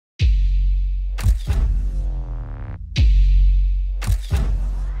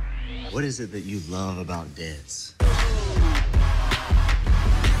What is it that you love about dance?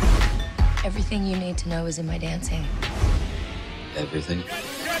 Everything you need to know is in my dancing. Everything?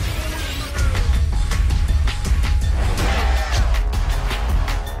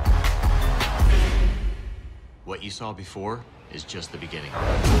 What you saw before is just the beginning.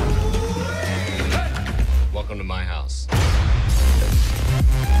 Welcome to my house.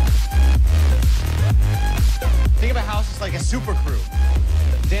 Think of a house as like a super crew.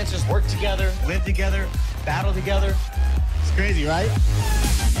 Dancers work together, live together, battle together. It's crazy, right?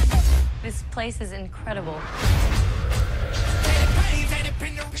 This place is incredible.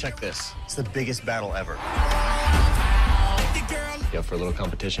 Check this. It's the biggest battle ever. You up for a little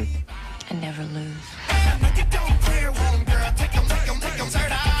competition? I never lose.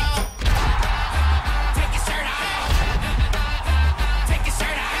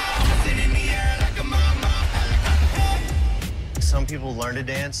 Some people learn to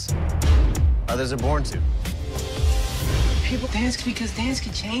dance, others are born to. People dance because dance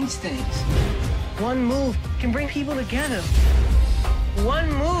can change things. One move can bring people together.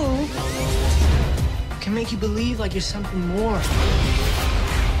 One move can make you believe like you're something more.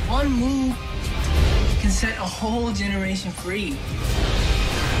 One move can set a whole generation free.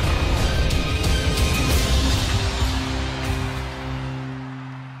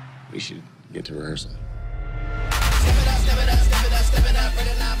 We should get to rehearsal.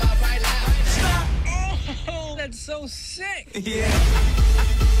 Oh, that's so sick. Yeah.